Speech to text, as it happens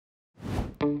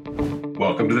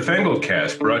Welcome to the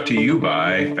Fangledcast, brought to you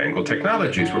by Fangled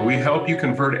Technologies, where we help you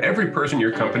convert every person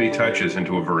your company touches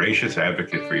into a voracious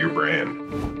advocate for your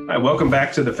brand. Hi, welcome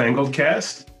back to the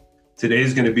Fangledcast. Today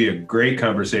is going to be a great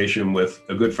conversation with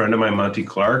a good friend of mine, Monte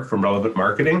Clark from Relevant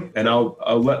Marketing. And I'll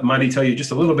let Monte tell you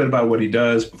just a little bit about what he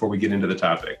does before we get into the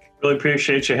topic. Really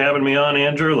appreciate you having me on,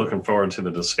 Andrew. Looking forward to the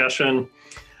discussion.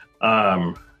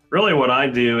 Really what I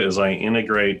do is I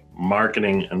integrate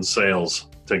marketing and sales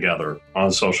together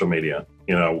on social media.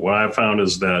 You know, what I've found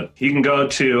is that you can go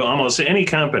to almost any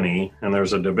company and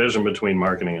there's a division between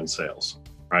marketing and sales,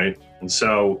 right? And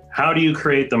so how do you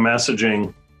create the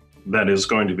messaging that is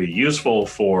going to be useful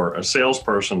for a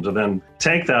salesperson to then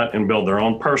take that and build their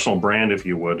own personal brand, if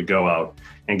you would, to go out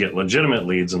and get legitimate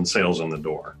leads and sales in the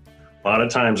door? A lot of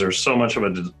times there's so much of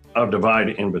a divide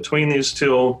in between these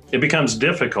two, it becomes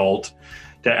difficult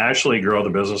to actually grow the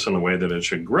business in the way that it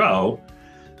should grow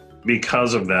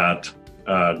because of that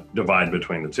divide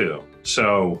between the two.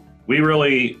 So we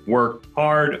really work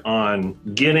hard on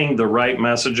getting the right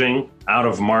messaging out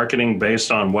of marketing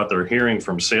based on what they're hearing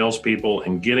from salespeople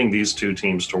and getting these two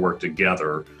teams to work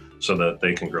together so that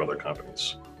they can grow their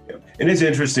companies. Yeah. And it's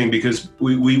interesting because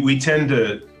we tend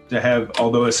to have,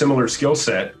 although a similar skill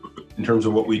set in terms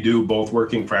of what we do, both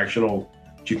working fractional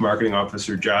chief marketing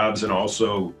officer jobs and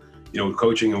also,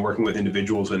 coaching and working with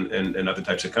individuals and other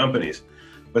types of companies.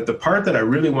 But the part that I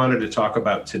really wanted to talk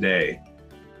about today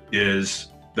is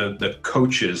the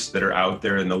coaches that are out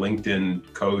there and the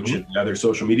LinkedIn coach and other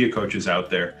social media coaches out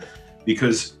there,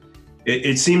 because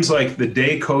it seems like the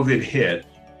day COVID hit,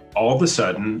 all of a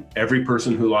sudden, every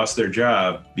person who lost their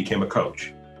job became a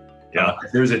coach. Yeah.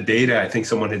 There's a data, I think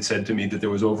someone had said to me that there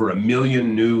was over 1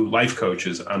 million new life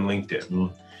coaches on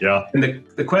LinkedIn. Yeah. And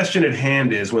the question at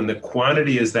hand is, when the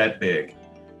quantity is that big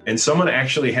and someone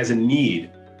actually has a need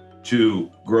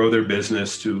to grow their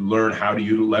business, to learn how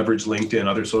to leverage LinkedIn,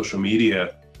 other social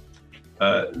media,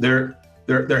 there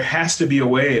has to be a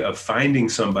way of finding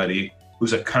somebody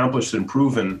who's accomplished and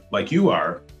proven like you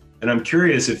are. And I'm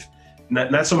curious if,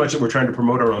 not so much that we're trying to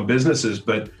promote our own businesses,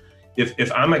 but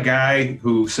if I'm a guy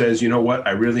who says, you know what,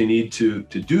 I really need to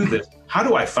do this, how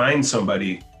do I find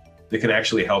somebody that can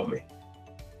actually help me?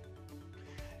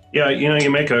 Yeah,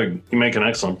 you make an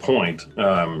excellent point.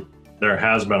 There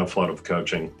has been a flood of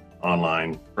coaching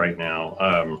online right now.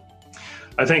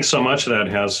 I think so much of that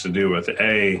has to do with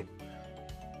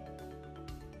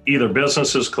either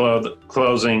businesses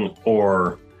closing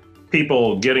or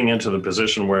people getting into the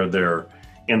position where they're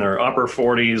in their upper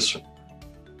 40s,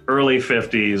 early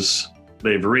 50s,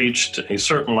 they've reached a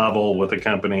certain level with a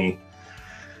company.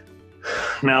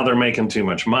 Now they're making too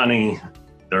much money.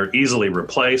 They're easily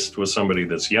replaced with somebody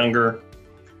that's younger,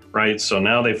 right? So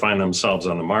now they find themselves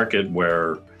on the market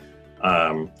where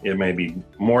it may be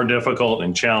more difficult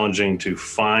and challenging to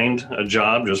find a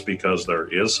job just because there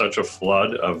is such a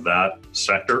flood of that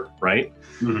sector, right?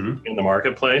 Mm-hmm. In the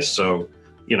marketplace. So,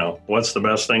 what's the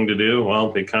best thing to do?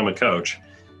 Well, become a coach.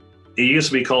 It used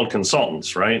to be called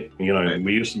consultants, right? Right.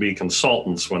 We used to be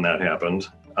consultants when that happened.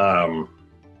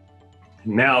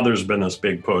 Now there's been this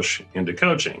big push into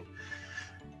coaching.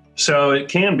 So it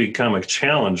can become a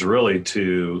challenge really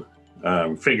to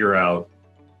figure out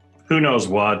who knows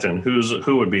what and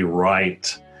who would be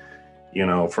right,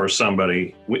 for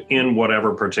somebody in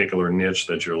whatever particular niche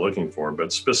that you're looking for.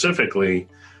 But specifically,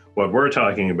 what we're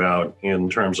talking about in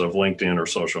terms of LinkedIn or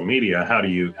social media,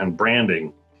 and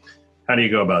branding, how do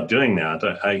you go about doing that?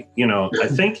 I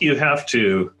think you have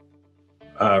to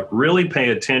really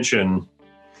pay attention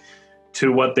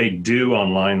to what they do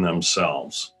online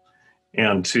themselves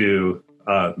and to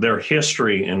their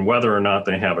history and whether or not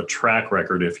they have a track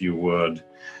record, if you would,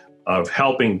 of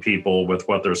helping people with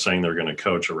what they're saying they're going to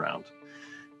coach around.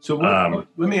 So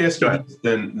let me ask you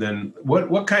then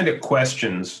what kind of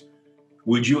questions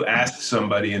would you ask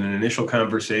somebody in an initial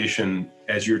conversation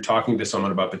as you're talking to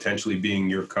someone about potentially being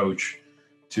your coach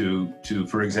to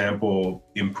for example,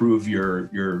 improve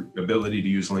your ability to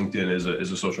use LinkedIn as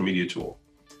a social media tool?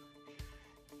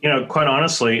 Quite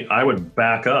honestly, I would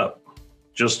back up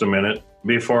just a minute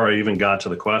before I even got to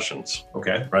the questions.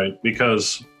 Okay. Right?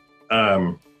 Because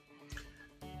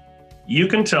you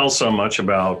can tell so much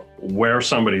about where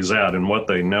somebody's at and what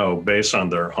they know based on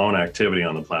their own activity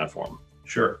on the platform.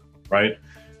 Sure. Right?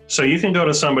 So you can go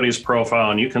to somebody's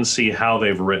profile and you can see how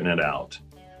they've written it out.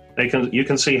 You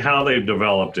can see how they've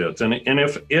developed it. And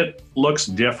if it looks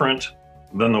different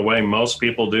than the way most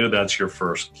people do, that's your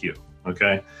first cue.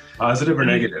 Okay. Positive or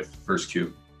negative first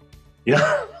cue?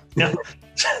 Yeah. Yeah.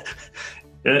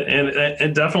 And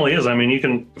it definitely is. I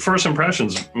mean, first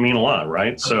impressions mean a lot,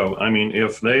 right? So, I mean,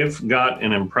 if they've got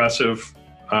an impressive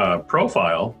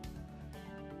profile,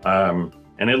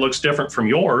 and it looks different from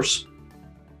yours,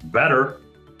 better.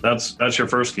 That's your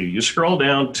first key. You scroll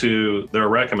down to their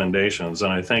recommendations,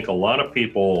 and I think a lot of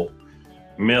people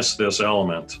miss this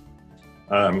element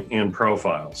in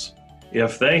profiles.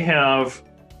 If they have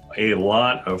a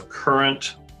lot of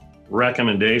current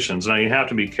recommendations, now you have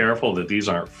to be careful that these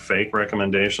aren't fake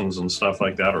recommendations and stuff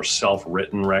like that, or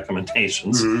self-written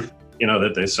recommendations,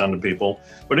 that they send to people.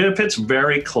 But if it's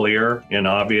very clear and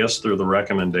obvious through the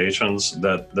recommendations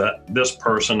that this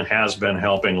person has been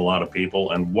helping a lot of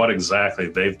people and what exactly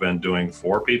they've been doing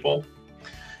for people,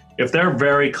 if they're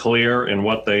very clear in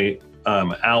what they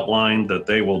outline that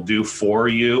they will do for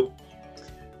you,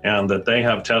 and that they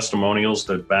have testimonials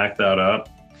that back that up,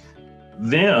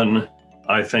 then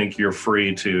I think you're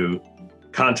free to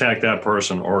contact that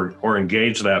person or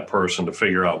engage that person to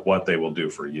figure out what they will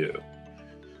do for you.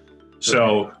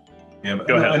 So, yeah,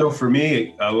 go ahead. I know for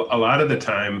me, a lot of the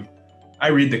time, I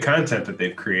read the content that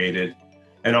they've created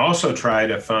and also try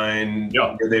to find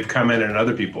where they've commented on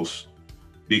other people's,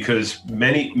 because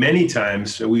many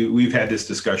times we've had this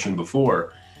discussion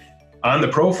before. On the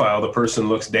profile, the person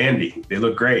looks dandy. They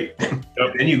look great.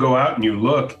 Yep. Then you go out and you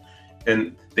look,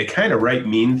 and they kind of write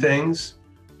mean things,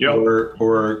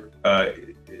 or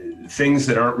things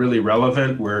that aren't really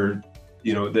relevant. Where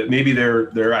that maybe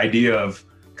their idea of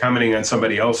commenting on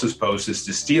somebody else's post is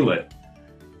to steal it.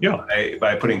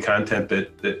 By putting content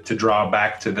that to draw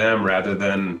back to them rather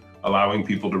than allowing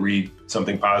people to read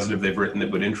something positive they've written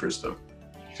that would interest them.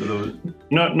 So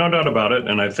no doubt about it.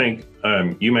 And I think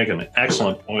you make an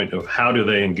excellent point of how do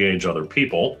they engage other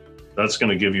people. That's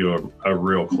going to give you a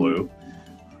real clue.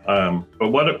 But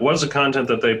what's the content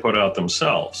that they put out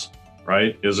themselves,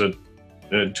 right? Is it,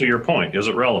 to your point, is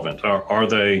it relevant? Are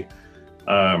they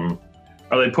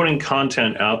putting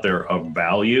content out there of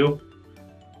value,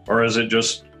 or is it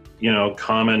just,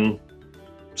 common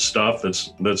stuff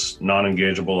that's not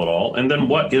engageable at all? And then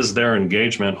what is their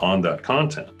engagement on that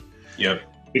content? Yep.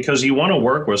 Because you want to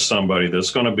work with somebody that's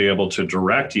going to be able to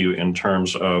direct you in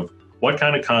terms of what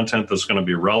kind of content that's going to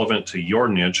be relevant to your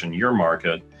niche and your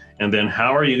market. And then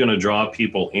how are you going to draw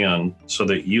people in so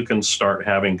that you can start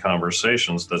having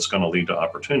conversations that's going to lead to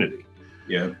opportunity?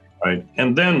 Yeah. Right.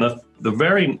 And then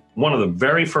one of the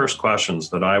very first questions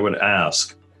that I would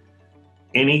ask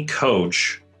any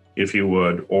coach, if you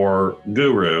would, or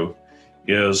guru,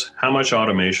 is how much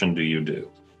automation do you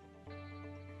do?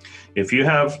 If you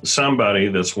have somebody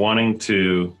if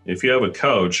you have a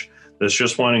coach that's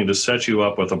just wanting to set you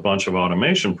up with a bunch of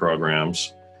automation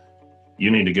programs,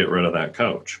 you need to get rid of that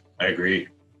coach. I agree.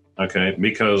 Okay,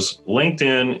 because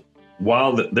LinkedIn,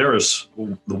 while there is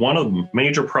one of the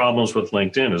major problems with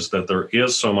LinkedIn is that there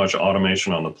is so much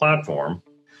automation on the platform,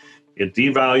 it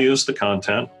devalues the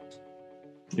content,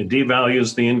 it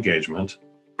devalues the engagement,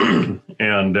 and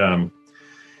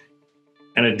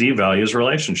it devalues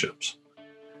relationships.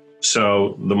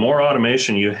 So the more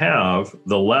automation you have,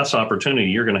 the less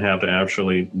opportunity you're going to have to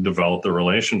actually develop the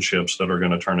relationships that are going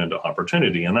to turn into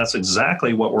opportunity. And that's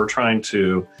exactly what we're trying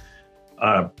to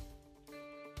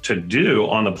do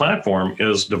on the platform,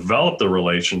 is develop the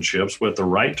relationships with the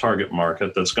right target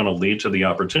market that's going to lead to the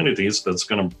opportunities that's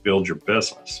going to build your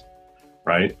business,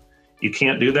 right? You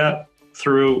can't do that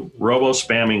through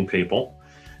robo-spamming people.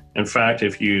 In fact,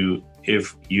 if you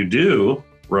do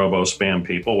robo-spam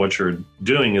people, what you're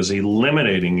doing is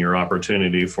eliminating your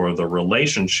opportunity for the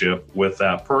relationship with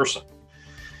that person.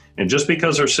 And just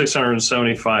because there's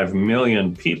 675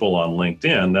 million people on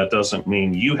LinkedIn, that doesn't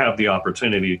mean you have the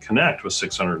opportunity to connect with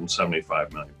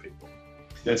 675 million people.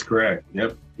 That's correct.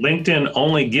 Yep. LinkedIn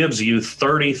only gives you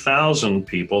 30,000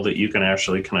 people that you can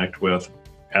actually connect with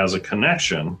as a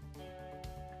connection.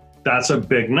 That's a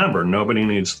big number. Nobody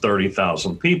needs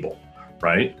 30,000 people,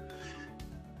 right?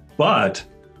 But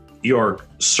your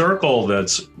circle,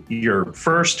 that's your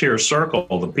first tier circle,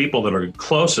 the people that are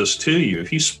closest to you,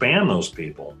 if you spam those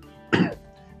people,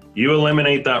 you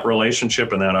eliminate that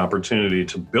relationship and that opportunity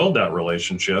to build that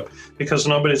relationship, because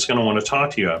nobody's going to want to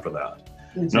talk to you after that.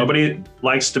 Exactly. Nobody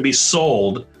likes to be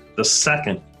sold the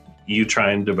second you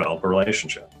try and develop a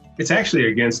relationship. It's actually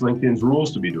against LinkedIn's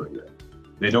rules to be doing that.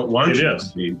 They don't want you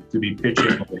to be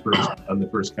pitching on the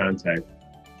first contact.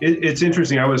 It's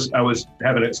interesting. I was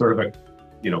having a sort of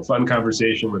a fun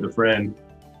conversation with a friend,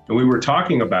 and we were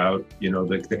talking about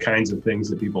the kinds of things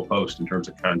that people post in terms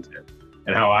of content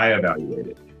and how I evaluate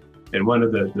it. And one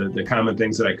of the common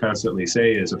things that I constantly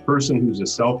say is a person who's a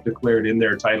self-declared in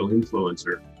their title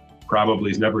influencer probably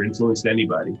has never influenced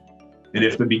anybody. And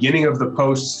if the beginning of the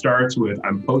post starts with,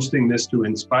 I'm posting this to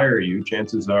inspire you,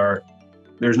 chances are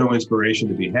there's no inspiration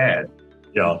to be had.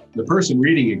 Yeah. The person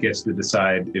reading it gets to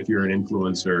decide if you're an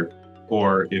influencer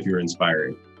or if you're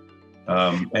inspiring.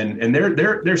 And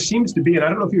there seems to be, and I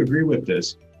don't know if you agree with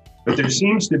this, but there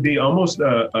seems to be almost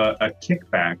a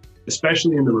kickback,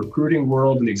 especially in the recruiting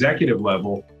world and executive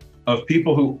level, of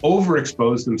people who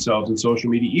overexpose themselves in social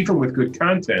media, even with good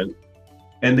content,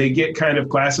 and they get kind of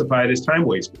classified as time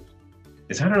wasters.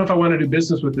 I don't know if I want to do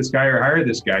business with this guy or hire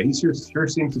this guy. He sure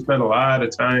seems to spend a lot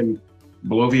of time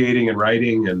bloviating and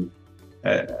writing, and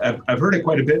I've heard it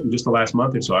quite a bit in just the last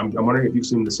month or so. I'm wondering if you've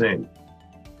seen the same.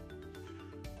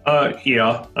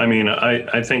 Yeah, I mean,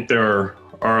 I think there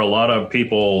are a lot of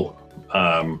people,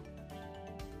 to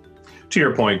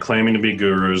your point, claiming to be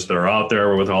gurus. They're out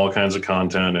there with all kinds of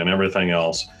content and everything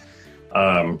else.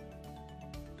 But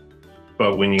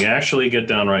when you actually get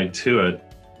down right to it,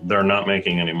 they're not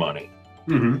making any money.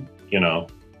 Mm-hmm. You know,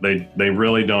 they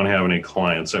really don't have any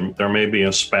clients. There may be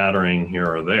a spattering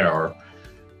here or there,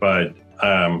 but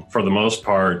for the most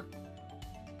part,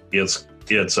 it's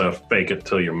a fake it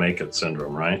till you make it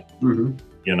syndrome, right? Mm-hmm.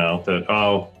 You know, that,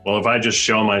 oh, well, if I just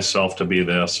show myself to be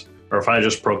this, or if I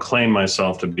just proclaim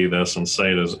myself to be this and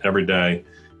say it every day,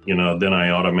 you know, then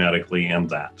I automatically am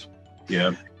that.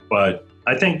 Yeah. But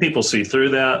I think people see through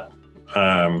that,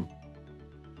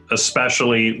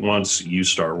 especially once you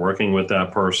start working with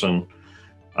that person.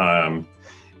 And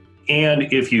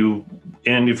if you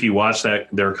watch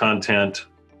their content,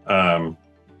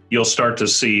 you'll start to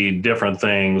see different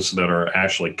things that are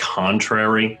actually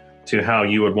contrary to how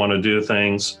you would want to do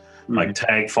things, like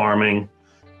tag farming,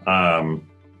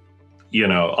 you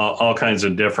know, all kinds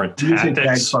of different tactics. You say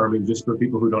tag farming, just for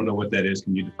people who don't know what that is,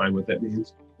 can you define what that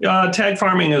means? Tag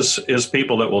farming is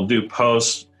people that will do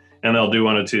posts, and they'll do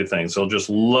one of two things. They'll just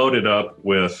load it up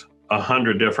with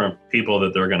 100 different people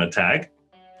that they're going to tag,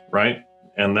 right?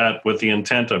 And that with the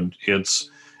intent of it's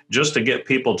just to get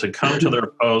people to come to their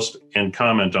post and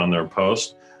comment on their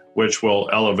post, which will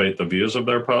elevate the views of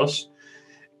their post.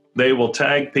 They will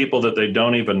tag people that they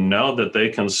don't even know that they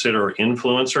consider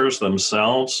influencers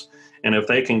themselves. And if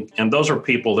they can, and those are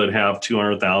people that have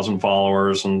 200,000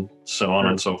 followers and so on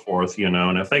and so forth, you know,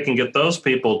 and if they can get those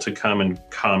people to come and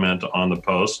comment on the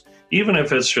post, even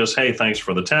if it's just, hey, thanks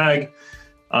for the tag,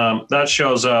 that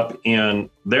shows up in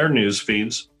their news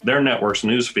feeds, their network's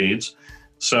news feeds.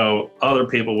 So other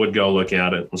people would go look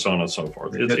at it and so on and so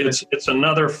forth. It's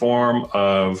another form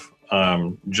of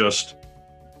just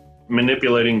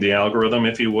manipulating the algorithm,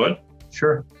 if you would.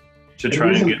 Sure. To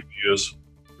try and get views.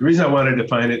 The reason I wanted to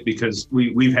define it, because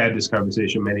we've had this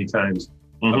conversation many times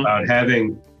about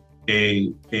having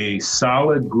a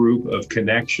solid group of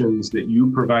connections that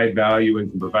you provide value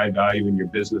and can provide value in your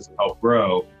business to help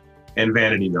grow, and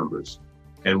vanity numbers.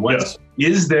 And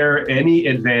is there any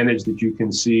advantage that you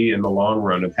can see in the long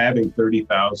run of having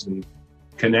 30,000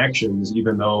 connections,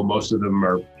 even though most of them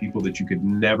are people that you could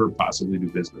never possibly do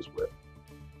business with?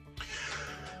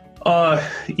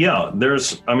 Yeah,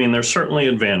 there's certainly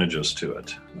advantages to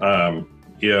it.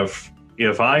 If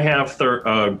I have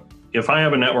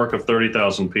a network of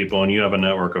 30,000 people and you have a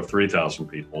network of 3,000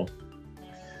 people,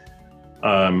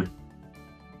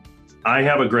 I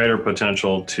have a greater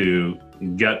potential to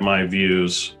get my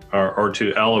views or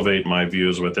to elevate my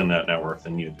views within that network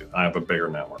than you do. I have a bigger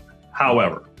network.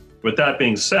 However, with that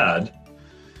being said,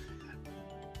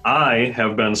 I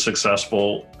have been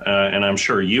successful, and I'm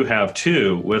sure you have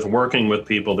too, with working with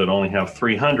people that only have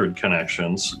 300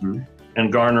 connections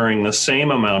and garnering the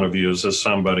same amount of views as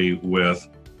somebody with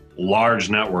large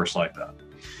networks like that.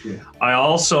 Yeah. I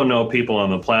also know people on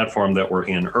the platform that were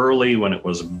in early when it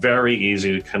was very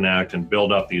easy to connect and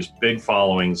build up these big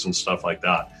followings and stuff like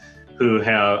that,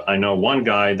 I know one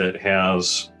guy that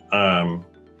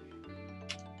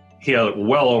he had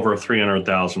well over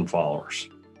 300,000 followers.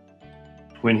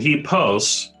 When he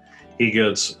posts, he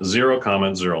gets 0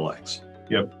 comments, 0 likes.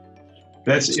 Yep.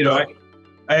 That's, I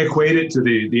equate it to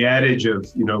the adage of,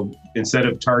 instead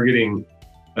of targeting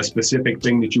a specific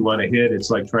thing that you want to hit, it's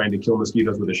like trying to kill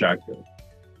mosquitoes with a shotgun.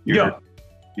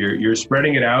 You're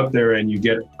spreading it out there, and you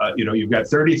get, you've got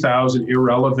 30,000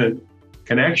 irrelevant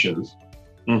connections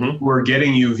who are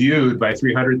getting you viewed by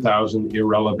 300,000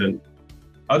 irrelevant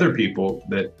other people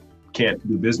that can't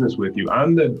do business with you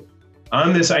on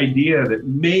this idea that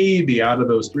maybe out of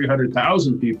those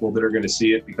 300,000 people that are going to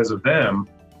see it because of them,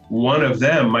 one of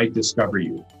them might discover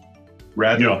you,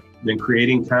 rather than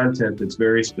creating content that's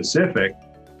very specific,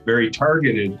 very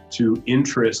targeted to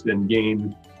interest and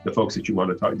gain the folks that you want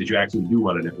to talk, that you actually do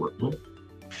want to network with.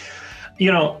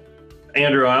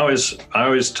 Andrew, I always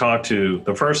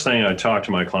the first thing I talk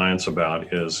to my clients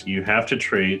about is you have to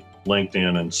treat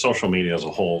LinkedIn and social media as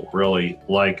a whole really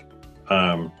like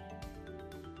a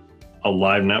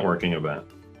live networking event,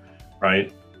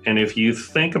 right? And if you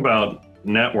think about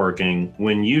networking,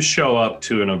 when you show up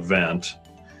to an event,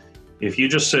 if you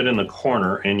just sit in the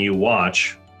corner and you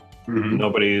watch,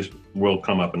 nobody will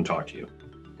come up and talk to you,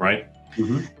 right?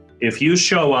 If you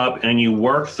show up and you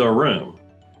work the room,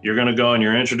 you're going to go and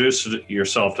you're introduced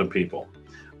yourself to people,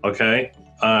 okay?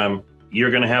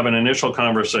 You're going to have an initial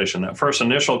conversation. That first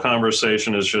initial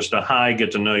conversation is just a hi,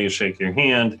 get to know you, shake your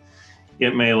hand.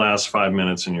 It may last 5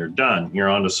 minutes and you're done. You're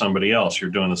on to somebody else. You're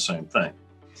doing the same thing.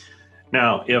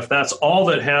 Now, if that's all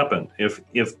that happened, if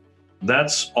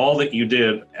that's all that you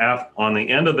did on the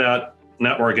end of that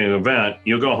networking event,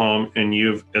 you go home and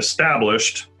you've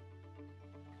established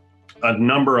a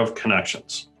number of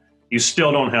connections. You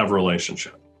still don't have a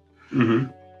relationship.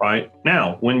 Right?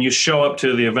 Now, when you show up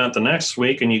to the event the next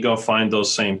week and you go find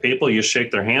those same people, you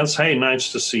shake their hands. Hey,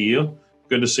 nice to see you.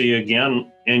 Good to see you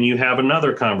again. And you have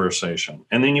another conversation.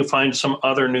 And then you find some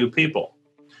other new people.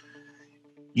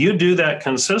 You do that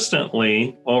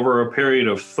consistently over a period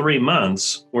of 3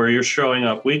 months where you're showing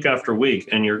up week after week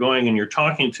and you're going and you're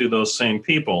talking to those same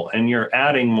people and you're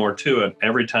adding more to it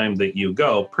every time that you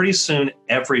go. Pretty soon,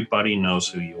 everybody knows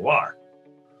who you are,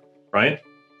 right?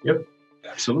 Yep,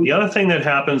 absolutely. The other thing that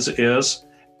happens is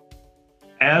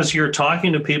as you're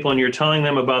talking to people and you're telling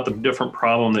them about the different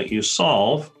problem that you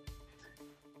solve,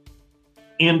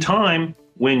 in time,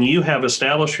 when you have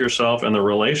established yourself in the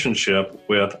relationship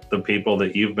with the people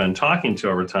that you've been talking to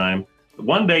over time,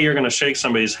 one day you're going to shake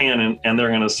somebody's hand and they're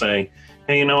going to say,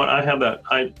 hey, you know what?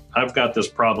 I've got this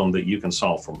problem that you can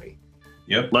solve for me.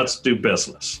 Yep. Let's do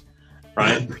business.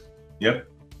 Right? Yep.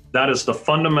 That is the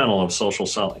fundamental of social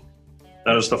selling.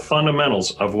 That is the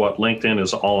fundamentals of what LinkedIn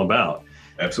is all about.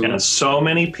 Absolutely. And so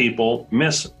many people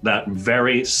miss that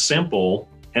very simple.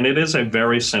 And it is a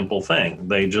very simple thing.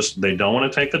 They don't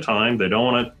want to take the time. They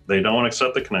don't want to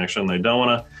accept the connection. They don't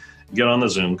want to get on the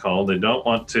Zoom call. They don't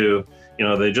want to,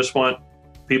 they just want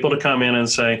people to come in and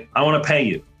say, I want to pay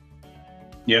you.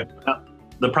 Yeah.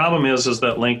 The problem is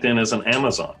that LinkedIn is an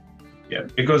Amazon. Yeah.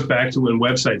 It goes back to when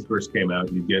websites first came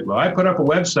out. You get, well, I put up a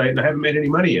website and I haven't made any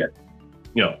money yet.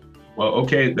 Yeah. Well,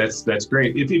 okay, that's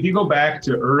great. If you go back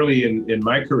to early in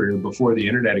my career, before the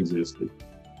internet existed,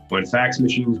 when fax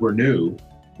machines were new,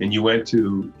 and you went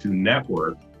to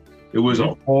network, it was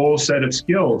a whole set of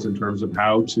skills in terms of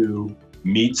how to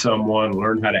meet someone,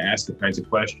 learn how to ask the kinds of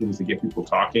questions to get people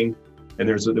talking. And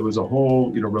there was a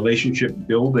whole, relationship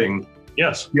building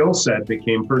skill set that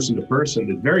came person to person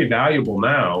that's very valuable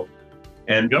now.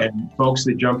 And folks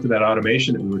that jump to that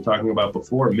automation that we were talking about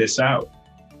before miss out.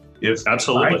 If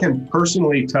Absolutely. I can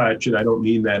personally touch, and I don't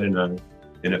mean that in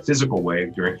a physical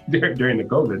way during the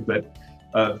COVID,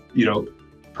 but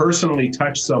personally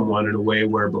touch someone in a way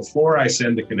where before I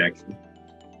send a connection,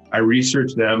 I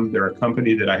research them, they're a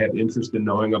company that I have interest in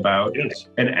knowing about,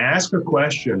 and ask a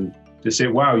question to say,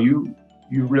 wow, you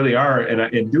really are,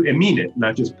 and mean it,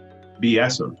 not just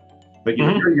BS them. But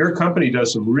your company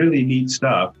does some really neat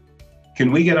stuff.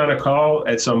 Can we get on a call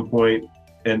at some point,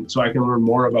 and so I can learn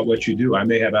more about what you do? I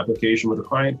may have application with a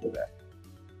client for that.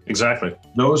 Exactly.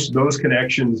 Those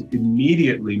connections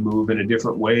immediately move in a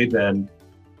different way than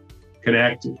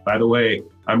connect. By the way,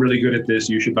 I'm really good at this.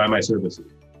 You should buy my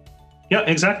services. Yeah,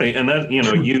 exactly. And that,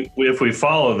 if we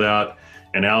follow that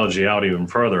analogy out even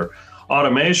further,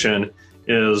 automation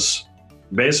is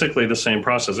basically the same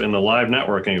process in the live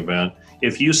networking event.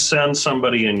 If you send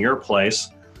somebody in your place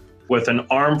with an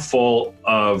armful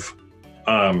of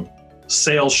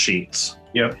sales sheets,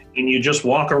 and you just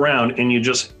walk around and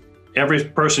every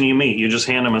person you meet, you just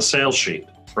hand them a sales sheet,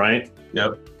 right?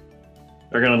 Yep.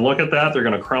 They're going to look at that. They're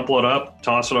going to crumple it up,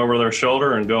 toss it over their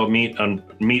shoulder, and go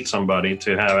meet somebody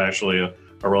to have actually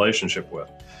a relationship with.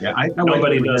 Yeah,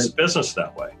 nobody does business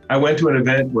that way. I went to an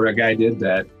event where a guy did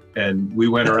that, and we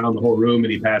went around the whole room,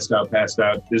 and he passed out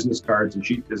business cards and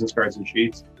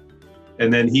sheets.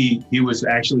 And then he was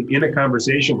actually in a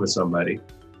conversation with somebody,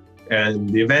 and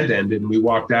the event ended, and we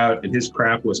walked out, and his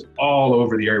crap was all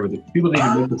over the area. People didn't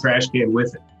even move the trash can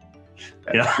with it.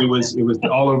 Yeah. It was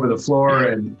all over the floor,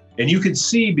 and you could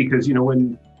see, because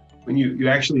when you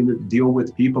actually deal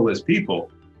with people as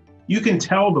people, you can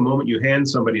tell the moment you hand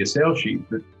somebody a sales sheet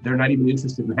that they're not even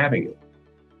interested in having it.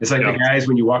 It's like the guys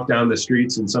when you walk down the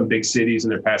streets in some big cities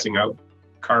and they're passing out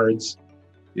cards,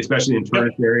 especially in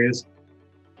tourist areas,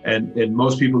 and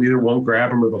most people either won't grab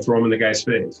them or they'll throw them in the guy's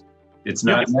face. It's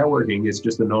not networking; it's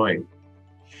just annoying.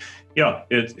 Yeah,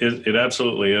 it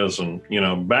absolutely is.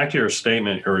 And, back to your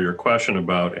statement or your question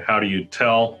about how do you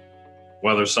tell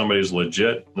whether somebody's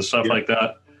legit and stuff like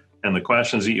that, and the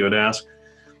questions that you would ask,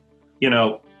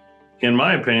 in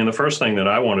my opinion, the first thing that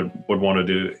I would want to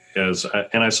do is,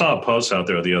 and I saw a post out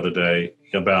there the other day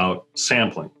about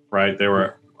sampling, right? They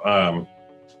were,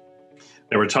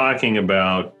 they were talking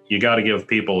about you got to give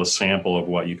people a sample of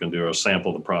what you can do, or a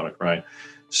sample of the product, right?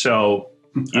 So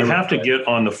you have to get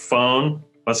on the phone.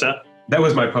 What's that? That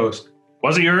was my post.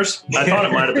 Was it yours? I thought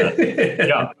it might have been.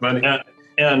 Yeah. Funny.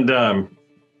 And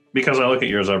because I look at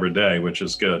yours every day, which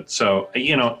is good. So,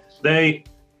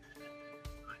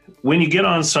 when you get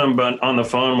on the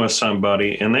phone with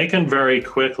somebody, and they can very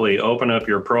quickly open up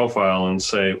your profile and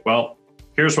say, well,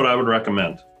 here's what I would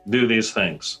recommend. Do these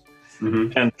things.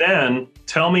 Mm-hmm. And then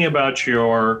tell me about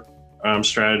your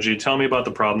strategy. Tell me about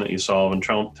the problem that you solve, and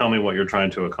tell me what you're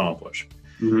trying to accomplish.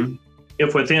 Mm-hmm.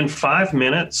 If within 5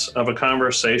 minutes of a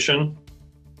conversation,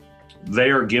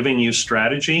 they are giving you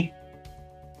strategy,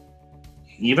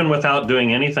 even without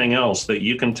doing anything else that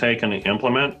you can take and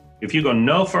implement, if you go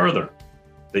no further,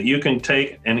 that you can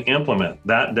take and implement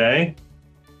that day,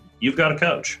 you've got a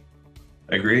coach.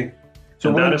 I agree.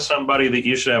 So that is somebody that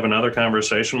you should have another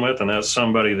conversation with, and that's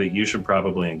somebody that you should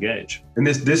probably engage. And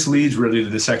this leads really to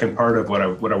the second part of what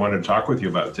I wanted to talk with you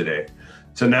about today.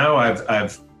 So now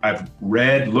I've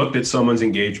read, looked at someone's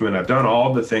engagement. I've done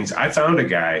all the things. I found a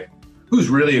guy who's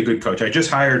really a good coach. I just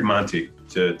hired Monte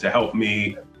to help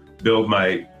me build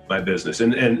my business.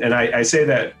 And I say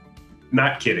that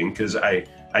not kidding, because I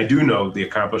do know the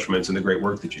accomplishments and the great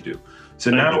work that you do. So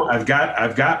now I've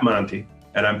got Monte,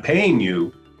 and I'm paying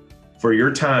you for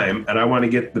your time, and I want to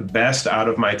get the best out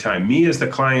of my time. Me as the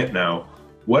client now,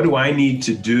 what do I need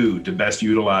to do to best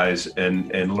utilize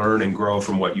and learn and grow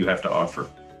from what you have to offer?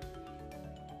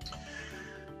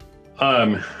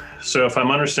 So if I'm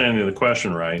understanding the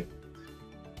question right,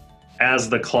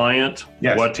 as the client,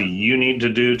 yes, what do you need to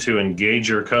do to engage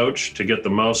your coach, to get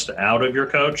the most out of your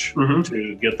coach, mm-hmm,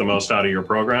 to get the most out of your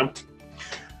program?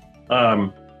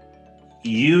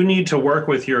 You need to work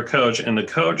with your coach, and the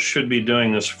coach should be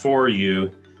doing this for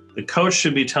you. The coach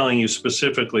should be telling you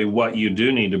specifically what you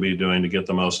do need to be doing to get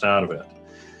the most out of it.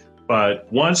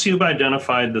 But once you've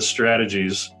identified the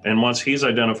strategies, and once he's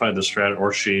identified the strategy,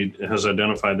 or she has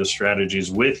identified the strategies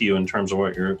with you in terms of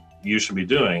what you should be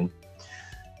doing,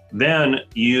 then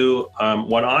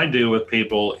what I do with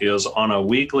people is on a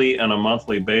weekly and a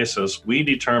monthly basis, we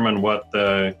determine what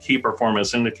the key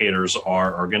performance indicators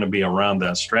are going to be around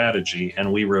that strategy,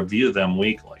 and we review them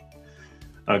weekly.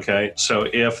 Okay, so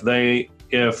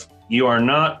if you are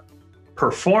not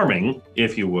performing,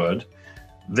 if you would,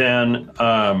 then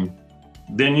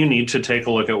you need to take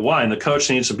a look at why. And the coach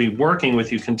needs to be working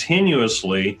with you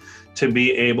continuously to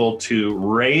be able to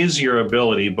raise your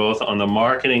ability both on the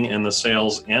marketing and the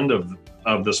sales end of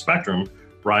the spectrum,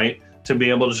 right? To be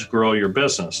able to grow your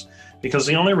business. Because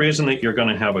the only reason that you're going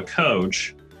to have a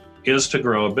coach is to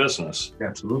grow a business.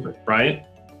 Absolutely. Right?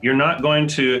 You're not going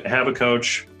to have a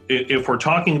coach, if we're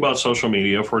talking about social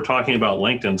media, if we're talking about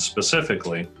LinkedIn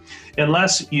specifically,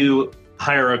 unless you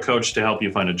hire a coach to help you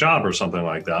find a job or something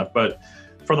like that. But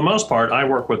for the most part, I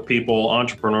work with people,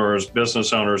 entrepreneurs,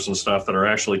 business owners and stuff that are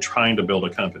actually trying to build a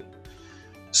company.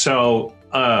 So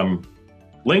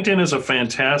LinkedIn is a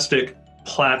fantastic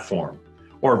platform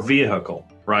or vehicle,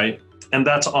 right? And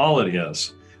that's all it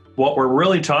is. What we're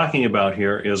really talking about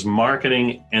here is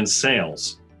marketing and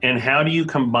sales. And how do you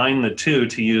combine the two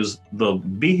to use the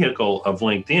vehicle of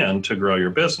LinkedIn to grow your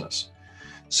business?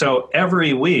 So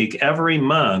every week, every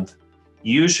month,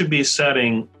 you should be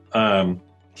setting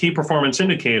key performance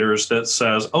indicators that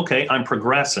says, okay, I'm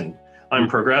progressing. I'm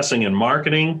progressing in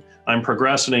marketing. I'm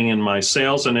progressing in my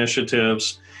sales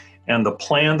initiatives. And the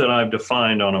plan that I've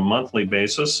defined on a monthly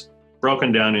basis,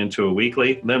 broken down into a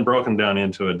weekly, then broken down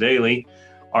into a daily,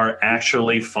 are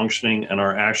actually functioning and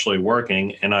are actually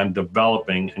working, and I'm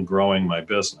developing and growing my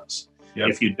business. Yep.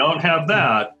 If you don't have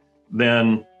that,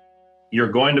 then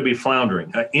you're going to be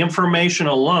floundering. Information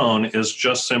alone is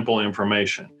just simple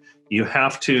information. You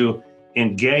have to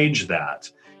engage that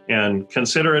and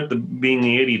consider it being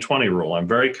the 80-20 rule. I'm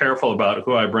very careful about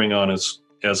who I bring on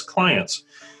as clients,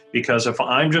 because if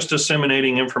I'm just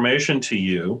disseminating information to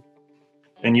you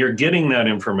and you're getting that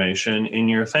information and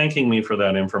you're thanking me for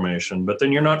that information, but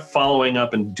then you're not following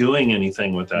up and doing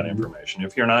anything with that information,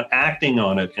 if you're not acting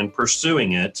on it and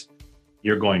pursuing it,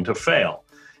 you're going to fail.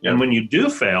 Yep. And when you do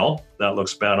fail, that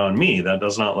looks bad on me. That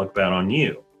does not look bad on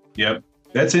you. Yep.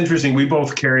 That's interesting. We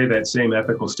both carry that same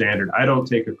ethical standard. I don't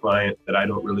take a client that I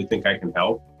don't really think I can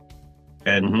help.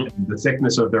 And the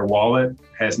thickness of their wallet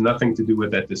has nothing to do with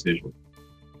that decision.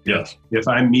 Yes. If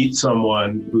I meet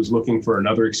someone who's looking for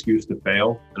another excuse to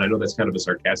fail, and I know that's kind of a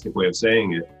sarcastic way of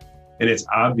saying it, and it's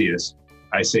obvious,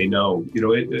 I say no. You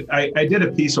know, I did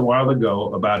a piece a while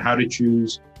ago about how to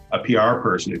choose a PR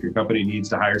person. If your company needs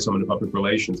to hire someone in public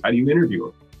relations, how do you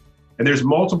interview them? And there's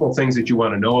multiple things that you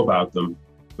want to know about them.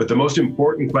 But the most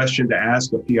important question to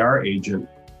ask a PR agent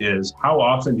is how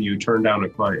often do you turn down a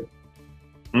client?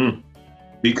 Mm.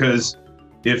 Because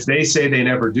if they say they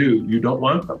never do, you don't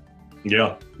want them.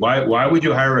 Yeah. Why would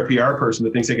you hire a PR person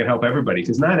that thinks they can help everybody?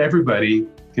 Because not everybody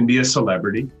can be a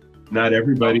celebrity. Not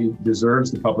everybody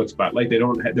deserves the public spotlight.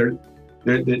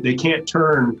 They can't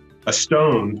turn a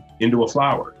stone into a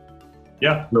flower.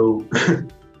 Yeah. So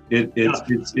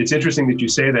it's interesting that you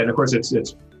say that. And of course,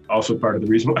 it's also part of the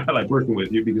reason why I like working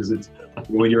with you, because it's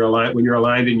when you're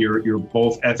aligned in your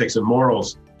both ethics and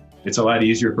morals, it's a lot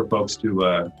easier for folks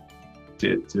to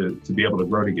be able to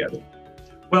grow together.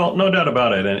 Well, no doubt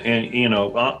about it. And you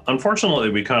know, unfortunately,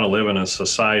 we kind of live in a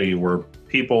society where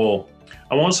people,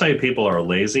 I won't say people are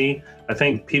lazy. I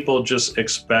think people just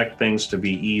expect things to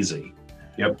be easy.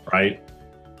 Yep. Right.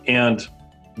 And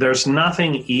there's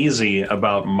nothing easy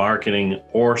about marketing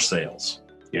or sales.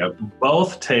 Yep.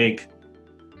 Both take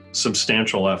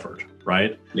substantial effort,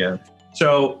 right? Yeah.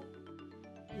 So,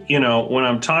 you know, when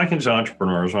I'm talking to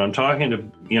entrepreneurs, when I'm talking to,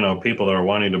 you know, people that are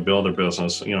wanting to build their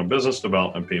business, you know, business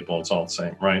development people, it's all the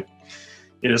same, right?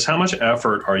 It is how much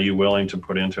effort are you willing to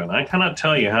put into it? And I cannot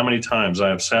tell you how many times I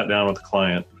have sat down with a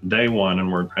client day one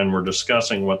and we're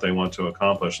discussing what they want to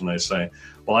accomplish, and they say,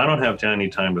 well, I don't have any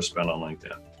time to spend on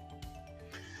LinkedIn.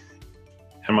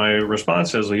 And my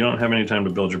response is, well, you don't have any time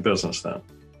to build your business then.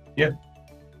 Yeah.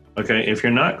 Okay, if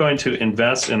you're not going to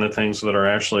invest in the things that are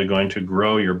actually going to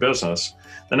grow your business,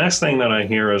 the next thing that I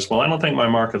hear is, well, I don't think my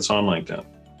market's on LinkedIn.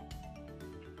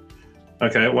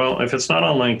 Okay, well, if it's not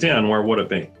on LinkedIn, where would it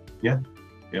be? Yeah.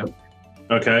 Yeah.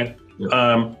 Okay.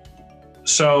 Yeah.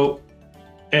 So,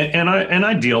 and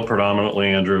I deal predominantly,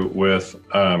 Andrew, with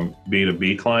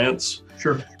B2B clients.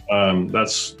 Sure.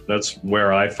 That's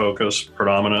where I focus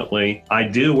predominantly. I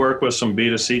do work with some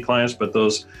B2C clients, but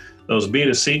those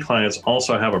B2C clients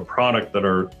also have a product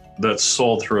that's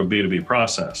sold through a B2B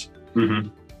process. Mm-hmm.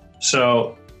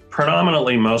 So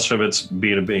predominantly most of it's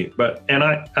B2B, and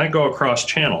I go across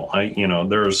channel.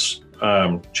 There's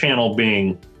channel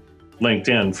being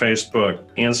LinkedIn, Facebook,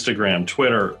 Instagram,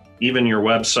 Twitter, even your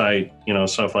website, you know,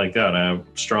 stuff like that. I have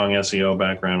strong SEO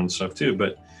background and stuff too,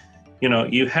 but you know,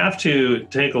 you have to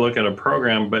take a look at a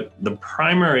program, but the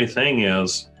primary thing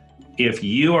is, if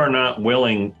you are not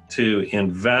willing to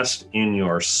invest in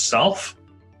yourself,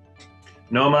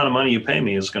 no amount of money you pay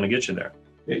me is going to get you there.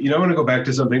 You know, I want to go back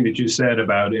to something that you said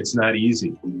about it's not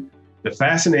easy. The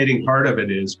fascinating part of it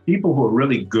is people who are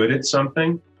really good at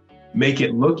something make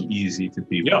it look easy to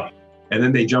people. Yeah. And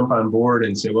then they jump on board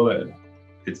and say, well,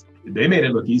 they made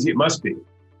it look easy. It must be.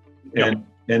 And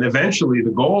eventually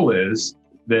the goal is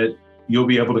that you'll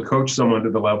be able to coach someone to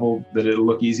the level that it'll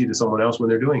look easy to someone else when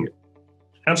they're doing it.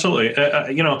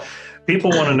 Absolutely. You know,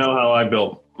 people want to know how I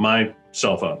built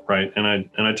myself up, right? And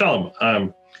I tell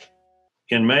them,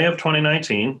 in May of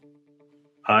 2019,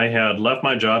 I had left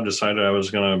my job, decided I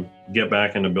was going to get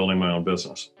back into building my own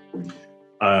business.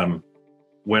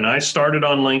 When I started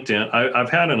on LinkedIn,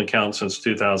 I've had an account since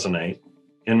 2008.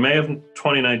 In May of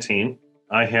 2019,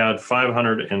 I had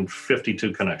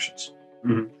 552 connections.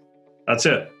 Mm-hmm. That's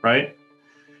it, right?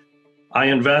 I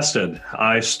invested.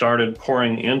 I started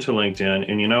pouring into LinkedIn,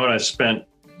 and you know what? I spent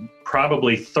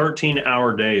probably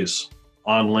 13-hour days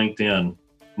on LinkedIn,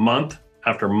 month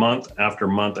after month after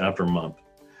month after month.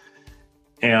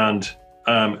 And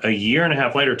a year and a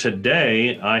half later,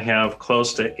 today, I have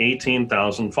close to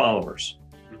 18,000 followers.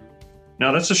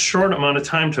 Now, that's a short amount of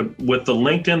time with the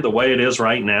LinkedIn the way it is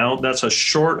right now, that's a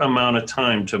short amount of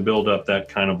time to build up that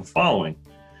kind of a following.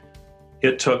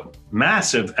 It took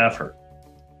massive effort.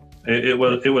 It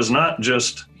was not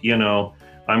just, you know,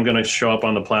 I'm going to show up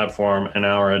on the platform an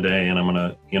hour a day and I'm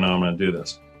going to do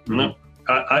this. Mm-hmm. No,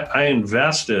 I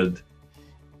invested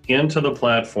into the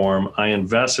platform. I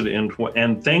invested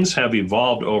and things have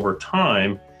evolved over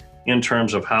time in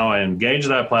terms of how I engage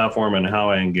that platform and how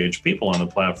I engage people on the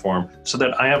platform, so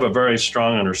that I have a very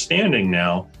strong understanding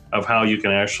now of how you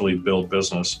can actually build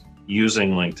business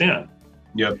using LinkedIn.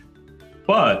 Yep.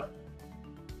 But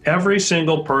every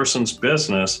single person's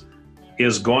business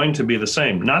is going to be the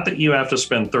same. Not that you have to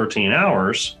spend 13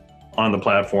 hours on the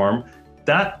platform.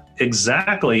 That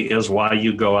exactly is why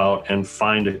you go out and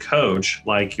find a coach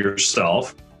like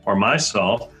yourself or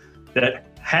myself that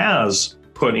has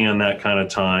put in that kind of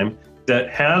time,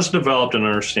 that has developed an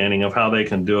understanding of how they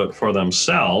can do it for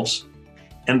themselves,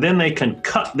 and then they can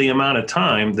cut the amount of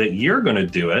time that you're going to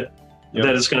do it,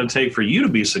 that it's going to take for you to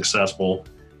be successful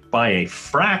by a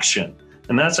fraction.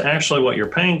 And that's actually what you're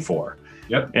paying for.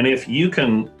 Yep. And if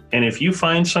you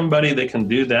find somebody that can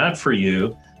do that for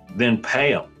you, then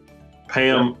pay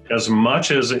them as much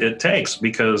as it takes,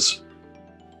 because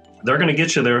they're going to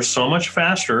get you there so much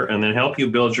faster and then help you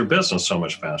build your business so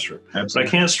much faster. Absolutely. So I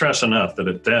can't stress enough that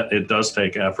it does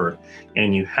take effort,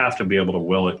 and you have to be able to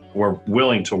will it or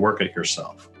willing to work it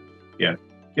yourself. Yeah.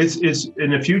 It's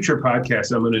in a future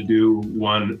podcast, I'm going to do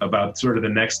one about sort of the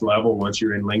next level once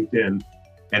you're in LinkedIn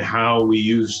and how we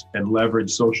use and leverage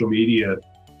social media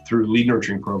through lead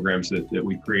nurturing programs that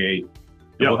we create.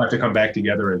 Yep. We'll have to come back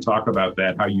together and talk about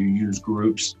that, how you use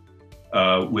groups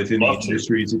within the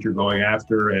industries that you're going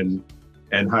after, and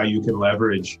how you can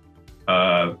leverage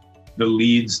the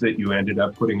leads that you ended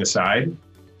up putting aside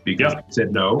because you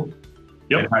said no,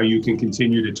 and how you can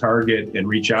continue to target and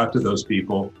reach out to those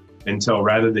people until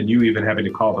rather than you even having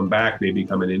to call them back, they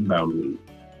become an inbound lead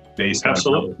based on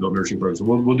build nurturing programs. So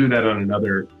we'll do that on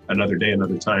another day,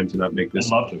 another time, to not make this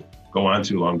go on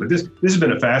too long. But this has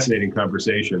been a fascinating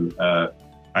conversation.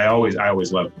 I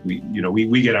always love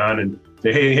we get on and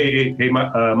say, hey,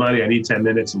 Monty, I need 10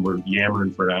 minutes, and we're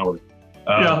yammering for an hour.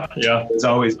 It's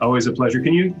always a pleasure.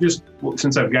 Can you just,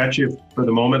 since I've got you for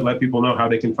the moment, let people know how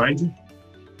they can find you?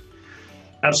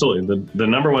 Absolutely. The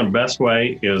number one best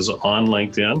way is on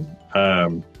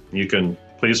LinkedIn. You can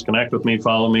please connect with me,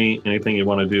 follow me, anything you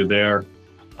want to do there.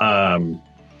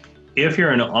 If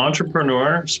you're an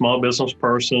entrepreneur, small business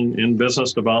person in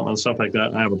business development, stuff like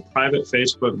that, I have a private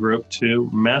Facebook group too.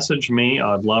 Message me.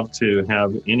 I'd love to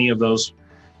have any of those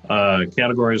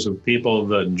categories of people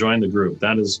that join the group.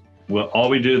 That is all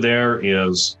we do there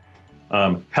is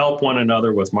help one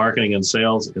another with marketing and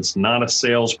sales. It's not a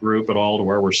sales group at all to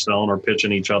where we're selling or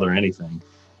pitching each other anything.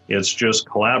 It's just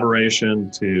collaboration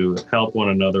to help one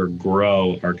another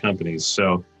grow our companies.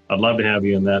 So I'd love to have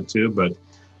you in that too. But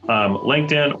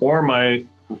LinkedIn or my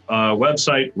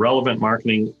website,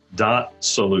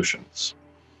 relevantmarketing.solutions.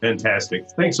 Fantastic.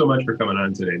 Thanks so much for coming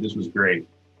on today. This was great.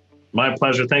 My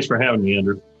pleasure. Thanks for having me,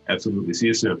 Andrew. Absolutely. See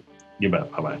you soon. You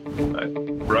bet. Bye-bye. Bye.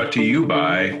 Brought to you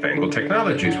by Fangled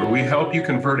Technologies, where we help you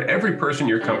convert every person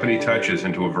your company touches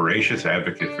into a voracious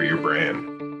advocate for your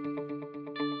brand.